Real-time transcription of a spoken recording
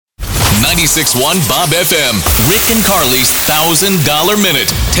96.1 Bob FM. Rick and Carly's $1,000 Minute.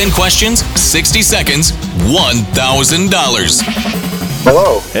 10 questions, 60 seconds, $1,000.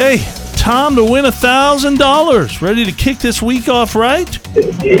 Hello. Hey, time to win $1,000. Ready to kick this week off right?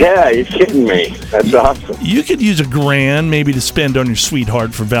 Yeah, you're kidding me. That's awesome. You could use $1,000 maybe to spend on your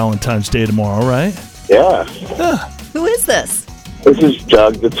sweetheart for Valentine's Day tomorrow, right? Yeah. Who is this? This is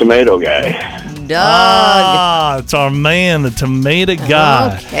Doug, the tomato guy. Doug. It's our man, the tomato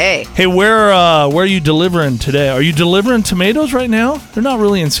guy. Okay. Hey, where are you delivering today? Are you delivering tomatoes right now? They're not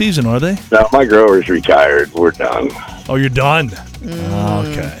really in season, are they? No, my grower's retired. We're done. Oh, you're done.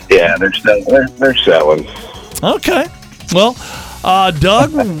 Okay. Yeah, they're selling. Okay. Well,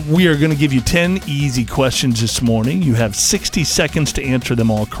 Doug, we are going to give you 10 easy questions this morning. You have 60 seconds to answer them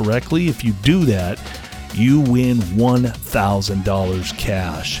all correctly. If you do that, you win $1,000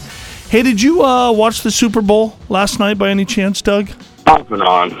 cash. Hey, did you watch the Super Bowl last night by any chance, Doug? Off and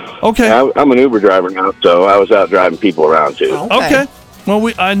on. Okay. I'm an Uber driver now, so I was out driving people around too. Okay.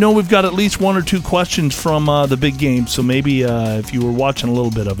 Well, I know we've got at least one or two questions from the big game, so maybe if you were watching a little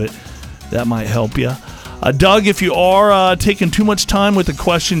bit of it, that might help you. Doug, if you are taking too much time with the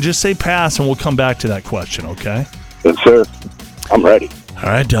question, just say pass, and we'll come back to that question, okay? Yes, sir. I'm ready. All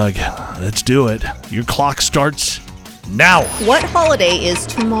right, Doug, let's do it. Your clock starts now. What holiday is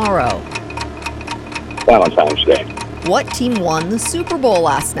tomorrow? Valentine's Day. What team won the Super Bowl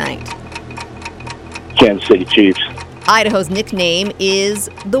last night? Kansas City Chiefs. Idaho's nickname is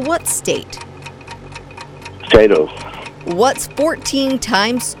the what state? Potatoes. What's 14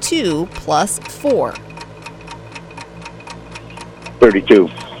 times 2 plus 4? 32.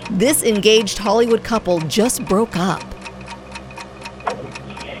 This engaged Hollywood couple just broke up.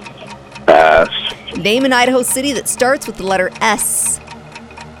 Pass. Name an Idaho city that starts with the letter S.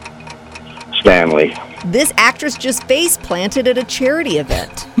 Stanley. This actress just face planted at a charity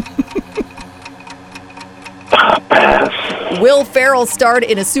event. Pass. Will Ferrell starred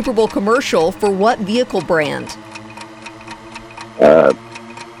in a Super Bowl commercial for what vehicle brand?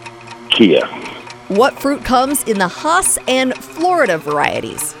 Kia. What fruit comes in the Hass and Florida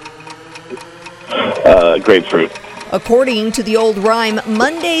varieties? Grapefruit. According to the old rhyme,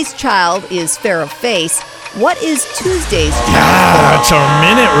 Monday's child is fair of face. What is Tuesday's child? That's our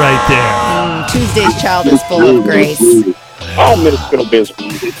minute right there. Tuesday's child is full of grace. All minutes going to be as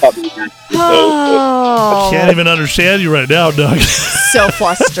Oh, Can't even understand you right now, Doug. so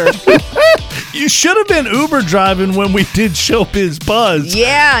flustered. You should have been Uber driving when we did Showbiz Buzz.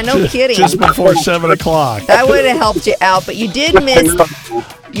 Yeah, no kidding. Just before 7 o'clock. That would have helped you out, but you did miss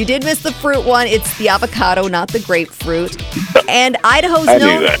the fruit one. It's the avocado, not the grapefruit. And Idaho's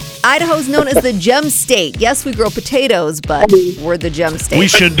known as the gem state. Yes, we grow potatoes, but we're the gem state. We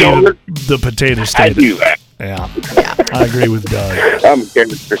should be the potato I state. do that. Yeah, I agree with Doug. I'm a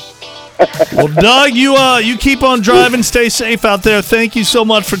character. Well, Doug, you keep on driving. Stay safe out there. Thank you so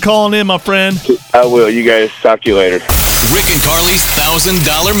much for calling in, my friend. I will. You guys, talk to you later. Rick and Carly's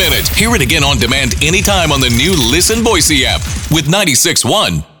 $1,000 Minute. Hear it again on demand anytime on the new Listen Boise app with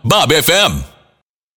 96.1 Bob FM.